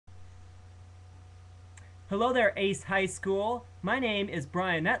Hello there, Ace High School. My name is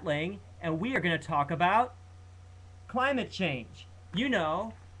Brian Etling, and we are going to talk about climate change. You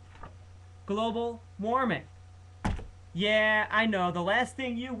know, global warming. Yeah, I know. The last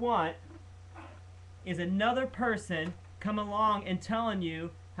thing you want is another person come along and telling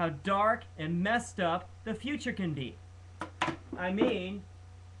you how dark and messed up the future can be. I mean,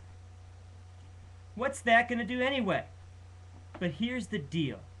 what's that going to do anyway? But here's the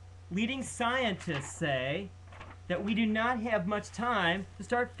deal. Leading scientists say that we do not have much time to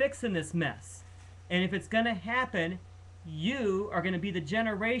start fixing this mess. And if it's going to happen, you are going to be the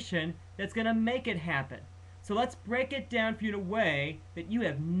generation that's going to make it happen. So let's break it down for you in a way that you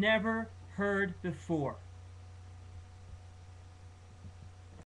have never heard before.